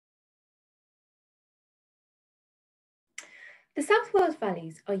The South Wales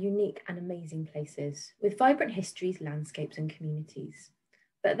valleys are unique and amazing places with vibrant histories, landscapes and communities.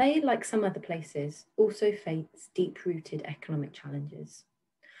 But they, like some other places, also face deep-rooted economic challenges.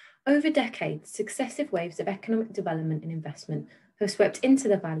 Over decades, successive waves of economic development and investment have swept into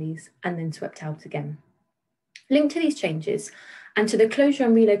the valleys and then swept out again. Linked to these changes and to the closure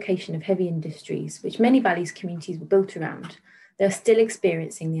and relocation of heavy industries, which many valleys communities were built around, they are still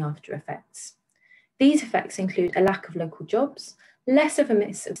experiencing the after effects. These effects include a lack of local jobs, less of a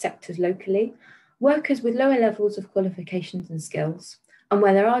mix of sectors locally, workers with lower levels of qualifications and skills, and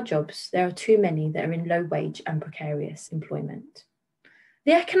where there are jobs, there are too many that are in low wage and precarious employment.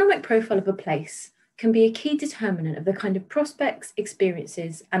 The economic profile of a place can be a key determinant of the kind of prospects,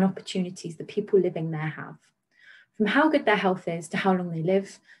 experiences, and opportunities that people living there have, from how good their health is to how long they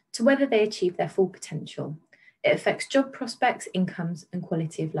live, to whether they achieve their full potential. It affects job prospects, incomes, and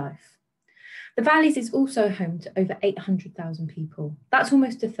quality of life. The Valleys is also home to over 800,000 people. That's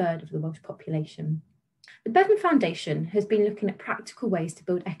almost a third of the Welsh population. The Bevan Foundation has been looking at practical ways to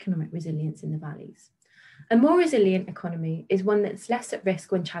build economic resilience in the valleys. A more resilient economy is one that's less at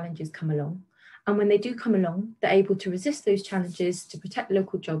risk when challenges come along, and when they do come along, they're able to resist those challenges to protect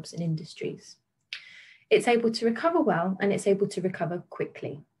local jobs and industries. It's able to recover well, and it's able to recover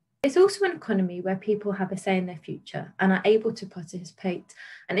quickly. It's also an economy where people have a say in their future and are able to participate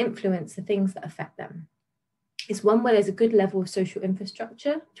and influence the things that affect them. It's one where there's a good level of social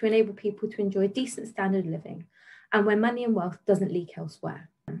infrastructure to enable people to enjoy a decent standard of living, and where money and wealth doesn't leak elsewhere.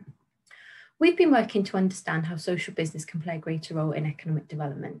 We've been working to understand how social business can play a greater role in economic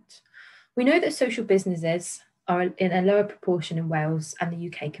development. We know that social businesses are in a lower proportion in Wales and the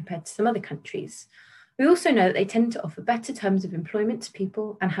UK compared to some other countries. We also know that they tend to offer better terms of employment to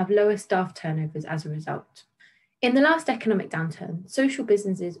people and have lower staff turnovers as a result. In the last economic downturn, social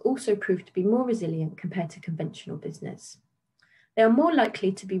businesses also proved to be more resilient compared to conventional business. They are more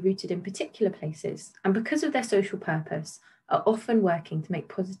likely to be rooted in particular places, and because of their social purpose, are often working to make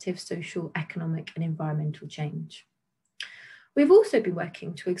positive social, economic and environmental change. We've also been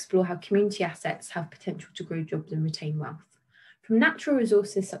working to explore how community assets have potential to grow jobs and retain wealth. From natural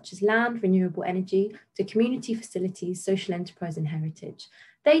resources such as land, renewable energy, to community facilities, social enterprise and heritage,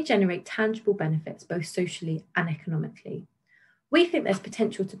 they generate tangible benefits both socially and economically. We think there's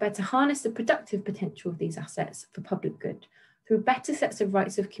potential to better harness the productive potential of these assets for public good through better sets of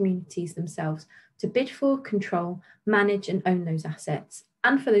rights of communities themselves to bid for, control, manage and own those assets,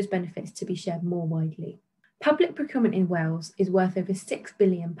 and for those benefits to be shared more widely. Public procurement in Wales is worth over £6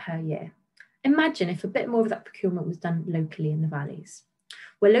 billion per year. Imagine if a bit more of that procurement was done locally in the valleys.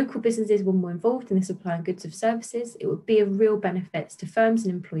 Where local businesses were more involved in the supply of goods and services, it would be of real benefits to firms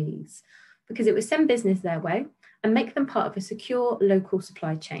and employees because it would send business their way and make them part of a secure local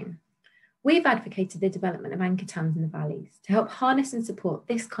supply chain. We've advocated the development of anchor towns in the valleys to help harness and support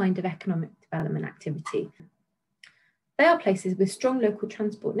this kind of economic development activity. They are places with strong local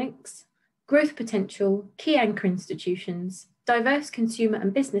transport links, growth potential, key anchor institutions, diverse consumer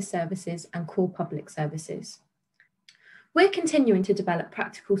and business services and core public services. We're continuing to develop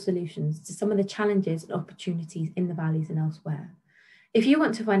practical solutions to some of the challenges and opportunities in the valleys and elsewhere. If you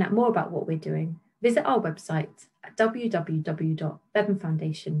want to find out more about what we're doing, visit our website at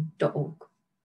www.bevanfoundation.org.